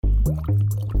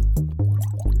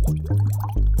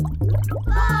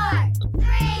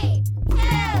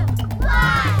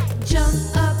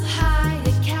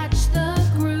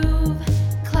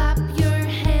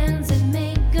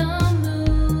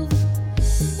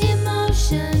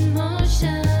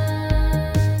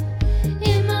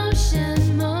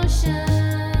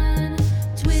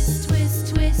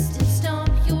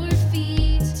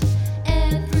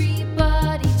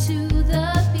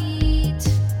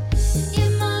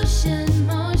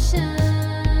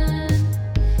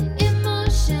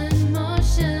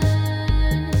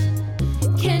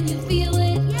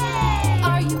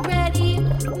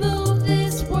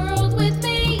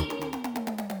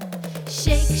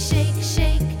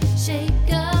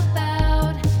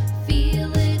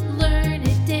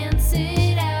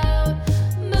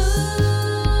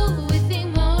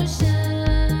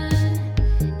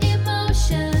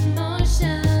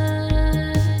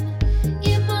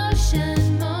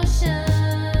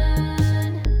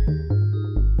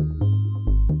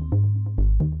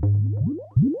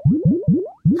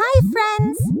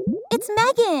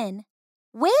Megan,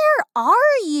 where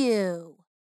are you?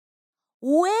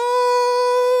 Wave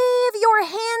your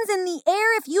hands in the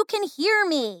air if you can hear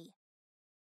me.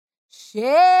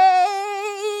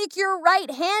 Shake your right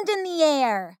hand in the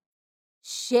air.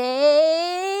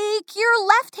 Shake your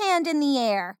left hand in the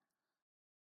air.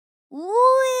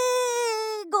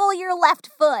 Wiggle your left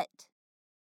foot.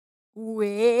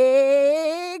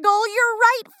 Wiggle your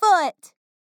right foot.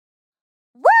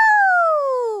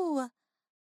 Woo!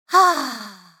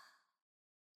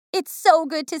 It's so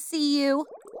good to see you.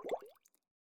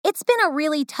 It's been a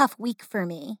really tough week for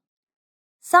me.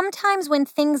 Sometimes when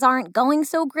things aren't going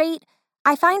so great,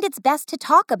 I find it's best to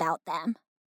talk about them.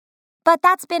 But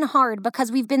that's been hard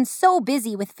because we've been so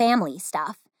busy with family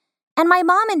stuff. And my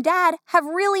mom and dad have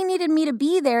really needed me to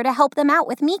be there to help them out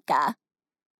with Mika.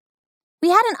 We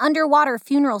had an underwater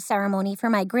funeral ceremony for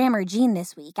my grandma Jean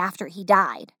this week after he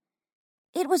died.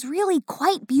 It was really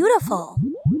quite beautiful.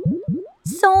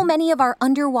 So many of our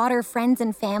underwater friends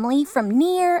and family from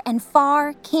near and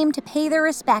far came to pay their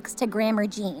respects to Grandma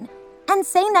Jean and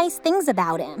say nice things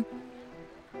about him.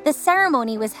 The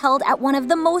ceremony was held at one of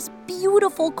the most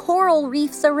beautiful coral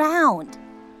reefs around.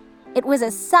 It was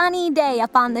a sunny day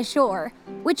up on the shore,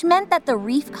 which meant that the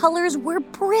reef colors were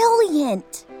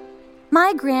brilliant.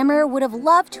 My grandma would have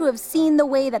loved to have seen the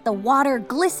way that the water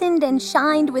glistened and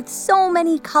shined with so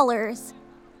many colors.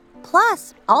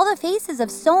 Plus, all the faces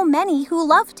of so many who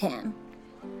loved him.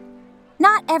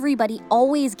 Not everybody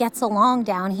always gets along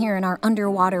down here in our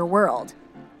underwater world.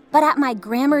 But at my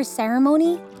grandma's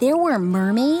ceremony, there were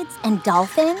mermaids and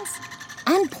dolphins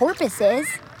and porpoises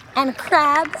and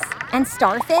crabs and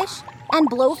starfish and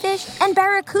blowfish and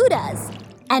barracudas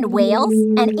and whales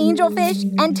and angelfish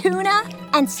and tuna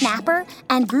and snapper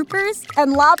and groupers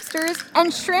and lobsters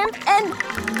and shrimp and...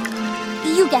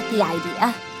 You get the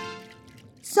idea.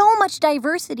 So much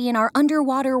diversity in our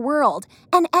underwater world,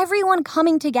 and everyone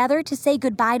coming together to say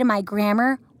goodbye to my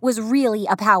grandma was really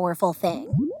a powerful thing.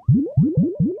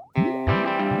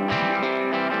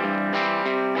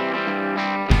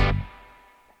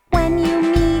 When you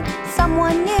meet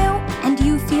someone new and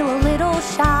you feel a little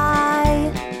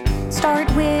shy, start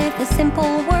with a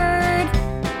simple word.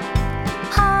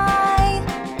 Hi.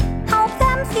 Help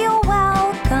them feel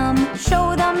welcome.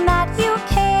 Show them that you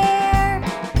care.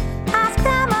 Ask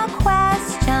them a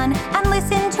question and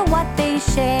listen to what they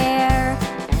share.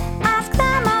 Ask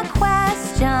them a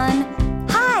question.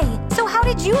 Hi. So how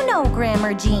did you know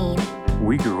Grandma Jean?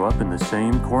 We grew up in the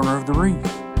same corner of the reef.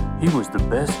 He was the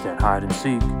best at hide and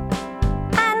seek.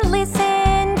 And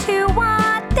listen to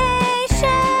what they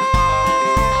share.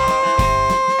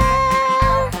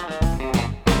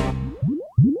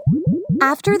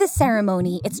 After the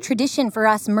ceremony, it's tradition for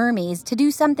us mermaids to do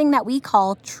something that we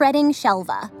call treading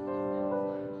shelva.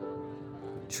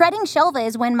 Treading shelva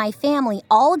is when my family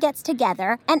all gets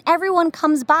together and everyone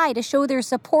comes by to show their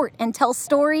support and tell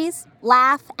stories,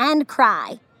 laugh, and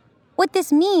cry. What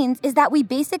this means is that we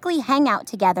basically hang out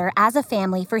together as a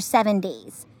family for 7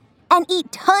 days and eat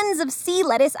tons of sea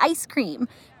lettuce ice cream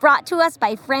brought to us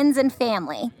by friends and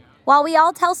family, while we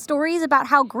all tell stories about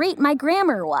how great my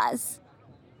grandma was.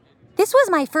 This was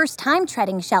my first time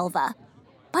treading shelva,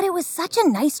 but it was such a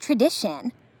nice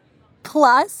tradition.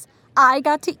 Plus, I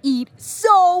got to eat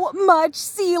so much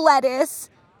sea lettuce.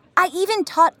 I even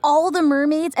taught all the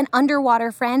mermaids and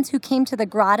underwater friends who came to the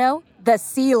grotto the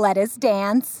sea lettuce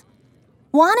dance.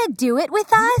 Wanna do it with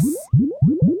us?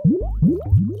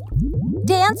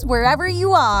 Dance wherever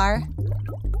you are.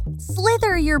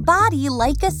 Slither your body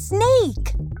like a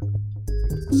snake.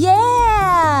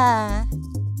 Yeah!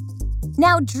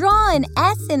 Now draw an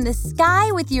S in the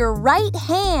sky with your right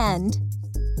hand.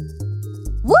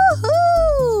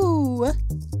 Woohoo!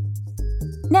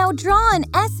 Now draw an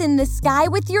S in the sky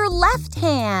with your left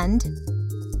hand.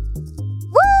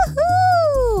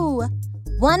 Woohoo!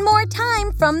 One more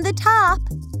time from the top.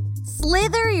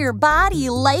 Slither your body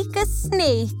like a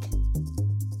snake.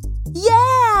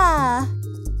 Yeah!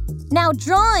 Now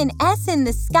draw an S in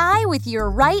the sky with your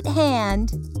right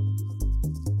hand.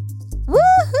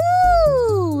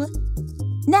 Woohoo!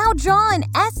 Now draw an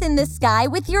S in the sky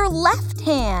with your left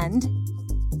hand.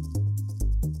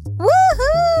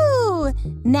 Woohoo!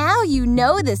 Now you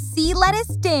know the sea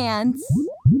lettuce dance.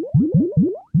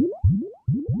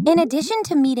 In addition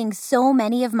to meeting so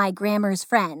many of my grandma's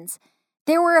friends,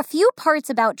 there were a few parts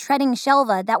about treading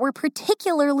shelva that were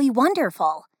particularly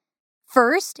wonderful.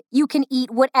 First, you can eat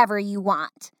whatever you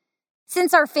want.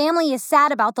 Since our family is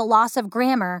sad about the loss of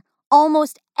Grandma,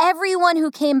 almost everyone who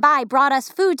came by brought us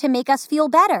food to make us feel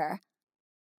better.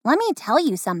 Let me tell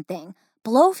you something.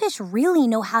 Blowfish really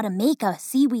know how to make a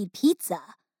seaweed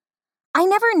pizza. I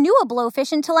never knew a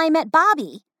blowfish until I met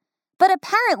Bobby. But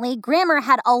apparently, Grammer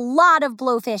had a lot of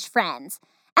blowfish friends,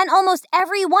 and almost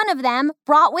every one of them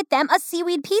brought with them a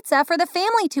seaweed pizza for the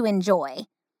family to enjoy.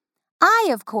 I,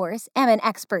 of course, am an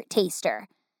expert taster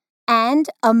and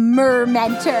a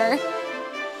mermentor.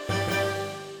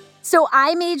 So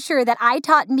I made sure that I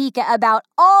taught Mika about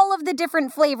all of the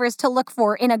different flavors to look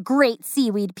for in a great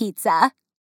seaweed pizza.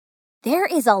 There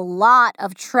is a lot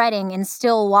of treading in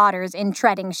still waters in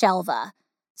Tredding-Shelva.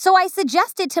 So I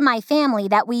suggested to my family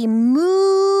that we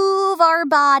move our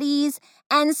bodies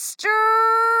and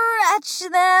stretch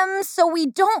them so we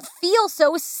don't feel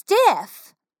so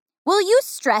stiff. Will you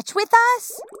stretch with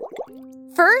us?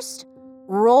 First,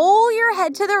 roll your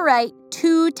head to the right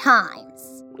 2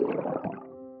 times.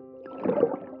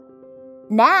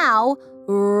 Now,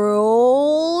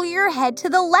 roll your head to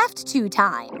the left 2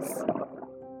 times.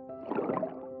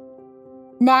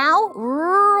 Now,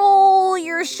 roll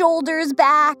your shoulders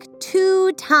back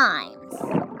 2 times.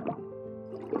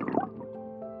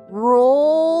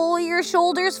 Roll your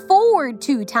shoulders forward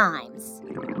 2 times.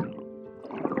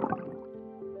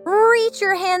 Reach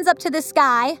your hands up to the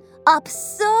sky, up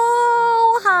so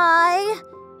high.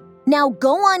 Now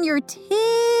go on your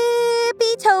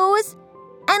tippy toes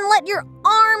and let your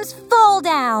arms fall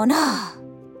down.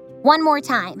 One more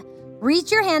time.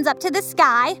 Reach your hands up to the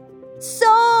sky,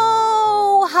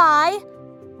 so high.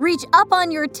 Reach up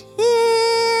on your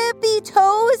tippy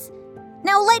toes.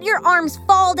 Now let your arms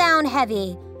fall down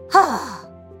heavy.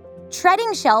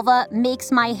 Tredding-Shelva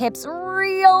makes my hips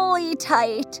really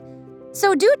tight.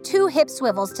 So do 2 hip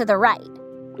swivels to the right.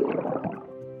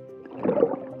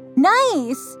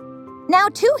 Nice! Now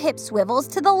 2 hip swivels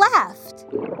to the left.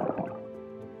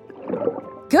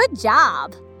 Good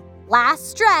job. Last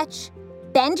stretch.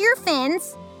 Bend your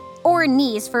fins, or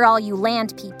knees for all you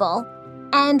land people,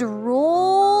 and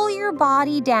roll your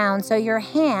body down so your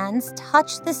hands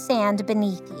touch the sand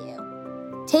beneath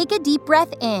you. Take a deep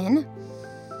breath in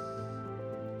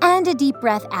and a deep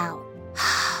breath out.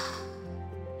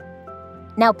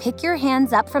 Now pick your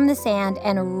hands up from the sand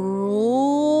and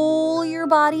roll your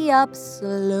body up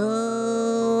slowly.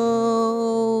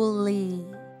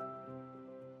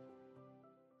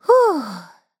 Whew.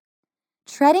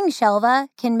 Tredding-Shelva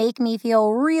can make me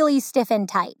feel really stiff and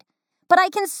tight, but I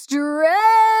can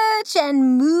stretch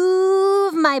and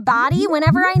move my body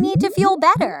whenever I need to feel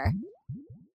better.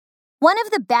 One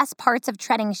of the best parts of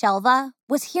Tredding-Shelva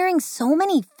was hearing so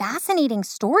many fascinating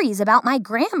stories about my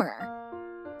Grammer.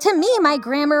 To me, my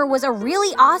Grammer was a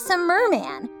really awesome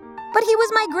merman, but he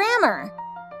was my Grammer.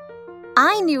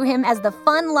 I knew him as the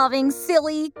fun-loving,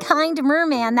 silly, kind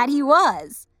merman that he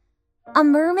was. A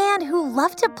merman who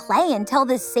loved to play and tell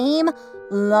the same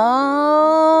long,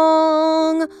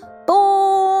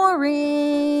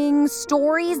 boring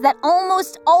stories that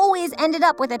almost always ended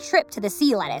up with a trip to the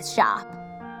sea lettuce shop.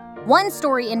 One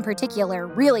story in particular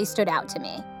really stood out to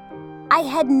me. I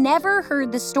had never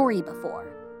heard the story before,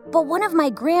 but one of my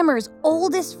Grammer's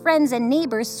oldest friends and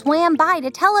neighbors swam by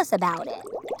to tell us about it.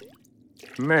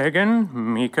 Megan,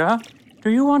 Mika,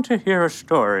 do you want to hear a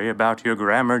story about your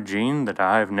Grammer Jean that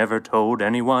I've never told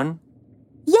anyone?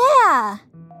 Yeah!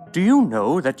 Do you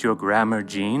know that your Grammer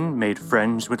Jean made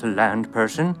friends with a land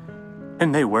person,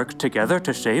 and they worked together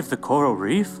to save the coral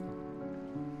reef?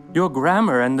 Your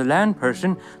Grammer and the land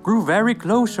person grew very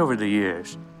close over the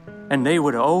years, and they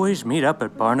would always meet up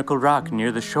at Barnacle Rock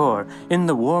near the shore in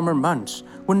the warmer months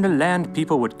when the land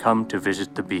people would come to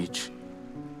visit the beach.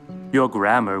 Your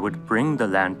Grammer would bring the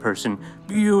land person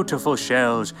beautiful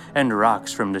shells and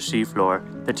rocks from the seafloor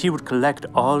that he would collect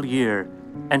all year,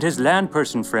 and his land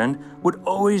person friend would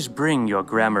always bring your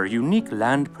Grammer unique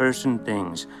land person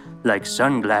things like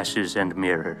sunglasses and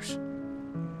mirrors.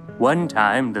 One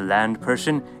time, the land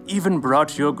person even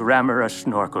brought your Grammer a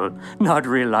snorkel, not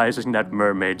realizing that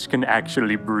mermaids can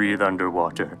actually breathe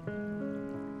underwater.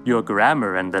 Your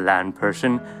Grammer and the land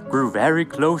person grew very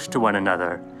close to one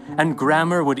another, and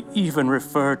Grammer would even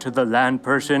refer to the land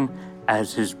person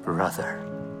as his brother.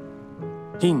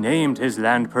 He named his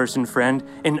land person friend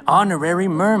an honorary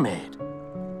mermaid.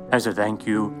 As a thank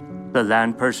you, the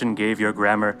land person gave your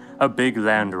Grammer a big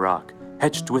land rock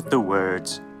etched with the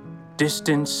words,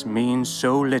 "Distance means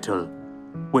so little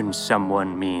when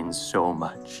someone means so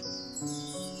much."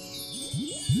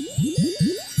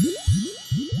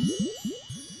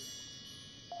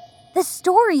 The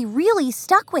story really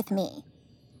stuck with me.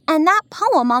 And that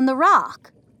poem on the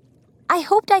rock. I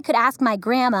hoped I could ask my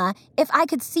grandma if I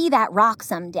could see that rock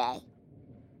someday.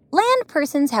 Land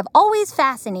persons have always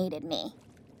fascinated me.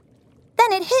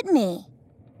 Then it hit me.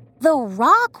 The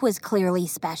rock was clearly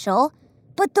special,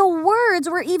 but the words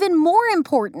were even more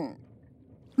important.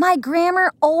 My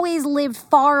grammar always lived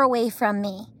far away from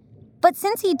me. But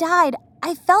since he died,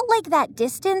 I felt like that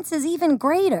distance is even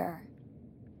greater.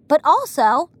 But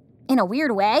also, in a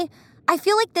weird way, I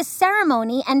feel like this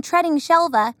ceremony and treading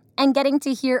Shelva and getting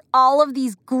to hear all of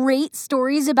these great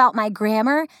stories about my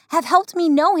grammar have helped me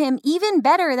know him even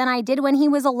better than I did when he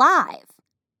was alive.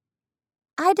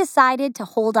 I decided to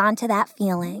hold on to that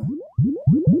feeling.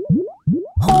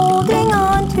 Holding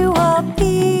on to a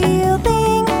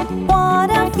feeling,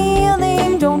 what I'm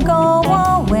feeling, don't go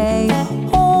away.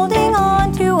 Holding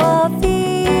on to a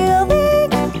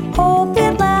feeling, hope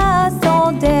it lasts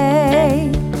all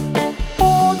day.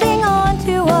 Holding on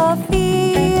to a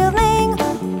feeling,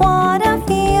 what I'm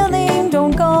feeling,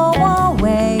 don't go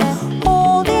away.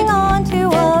 Holding on to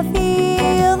a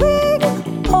feeling,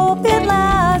 hope it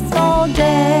lasts all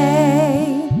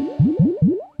day.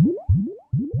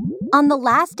 On the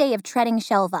last day of treading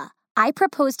Shelva, I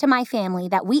proposed to my family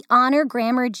that we honor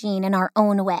Grammar Jean in our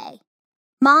own way.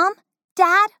 Mom,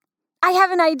 Dad, I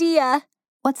have an idea.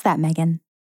 What's that, Megan?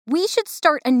 We should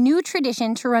start a new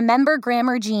tradition to remember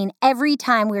Grammar Jean every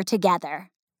time we're together.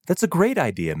 That's a great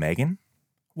idea, Megan.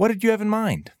 What did you have in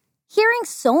mind? Hearing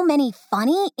so many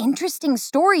funny, interesting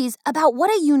stories about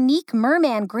what a unique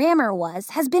merman Grammar was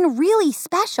has been really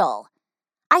special.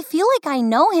 I feel like I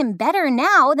know him better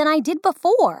now than I did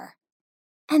before.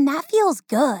 And that feels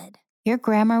good. Your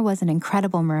grammar was an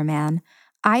incredible merman.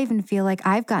 I even feel like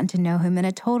I've gotten to know him in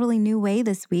a totally new way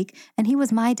this week, and he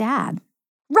was my dad.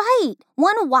 Right.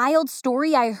 One wild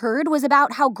story I heard was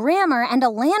about how Grammar and a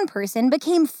land person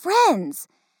became friends.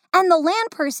 And the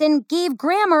land person gave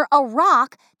Grammar a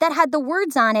rock that had the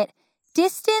words on it,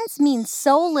 "Distance means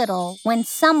so little when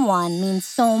someone means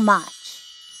so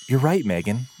much." You're right,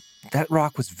 Megan. That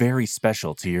rock was very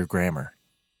special to your grammar.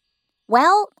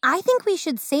 Well, I think we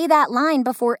should say that line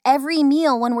before every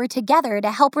meal when we're together to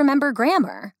help remember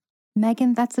grammar.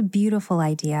 Megan, that's a beautiful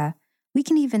idea. We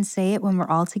can even say it when we're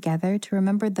all together to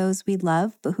remember those we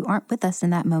love but who aren't with us in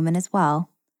that moment as well.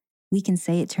 We can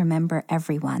say it to remember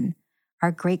everyone.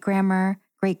 Our great-grandma,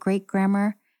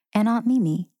 great-great-grandma, and Aunt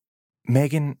Mimi.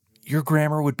 Megan, your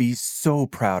grammar would be so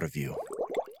proud of you.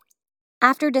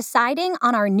 After deciding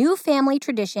on our new family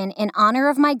tradition in honor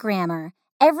of my grammar,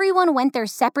 everyone went their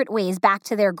separate ways back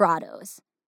to their grottos.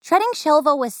 Treading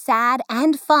Shelva was sad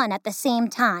and fun at the same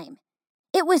time.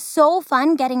 It was so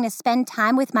fun getting to spend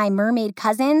time with my mermaid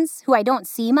cousins, who I don't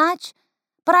see much,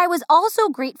 but I was also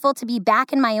grateful to be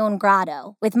back in my own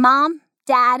grotto with Mom,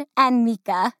 Dad, and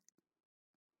Mika.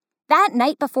 That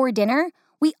night before dinner,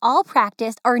 we all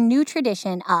practiced our new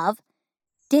tradition of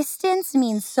distance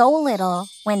means so little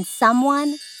when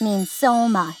someone means so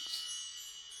much.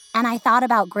 And I thought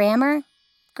about grammar,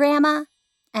 Grandma,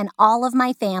 and all of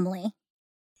my family.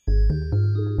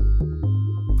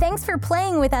 Thanks for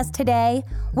playing with us today.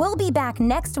 We'll be back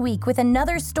next week with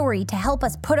another story to help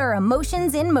us put our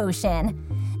emotions in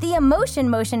motion. The Emotion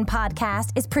Motion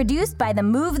podcast is produced by the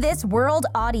Move This World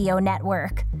Audio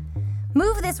Network.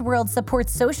 Move This World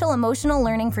supports social-emotional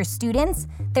learning for students,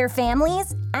 their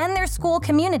families, and their school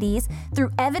communities through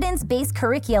evidence-based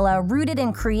curricula rooted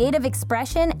in creative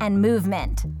expression and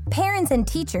movement. Parents and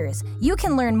teachers, you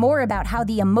can learn more about how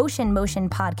the Emotion Motion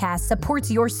podcast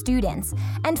supports your students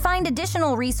and find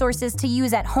additional resources to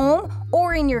use at home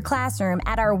or in your classroom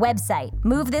at our website,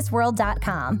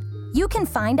 movethisworld.com. You can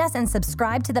find us and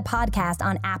subscribe to the podcast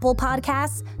on Apple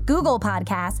Podcasts, Google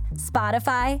Podcasts,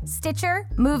 Spotify, Stitcher,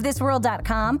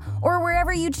 movethisworld.com, or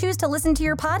wherever you choose to listen to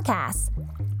your podcasts.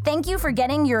 Thank you for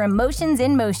getting your emotions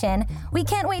in motion. We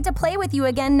can't wait to play with you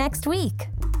again next week.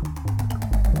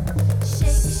 Shake,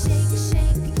 shake, shake.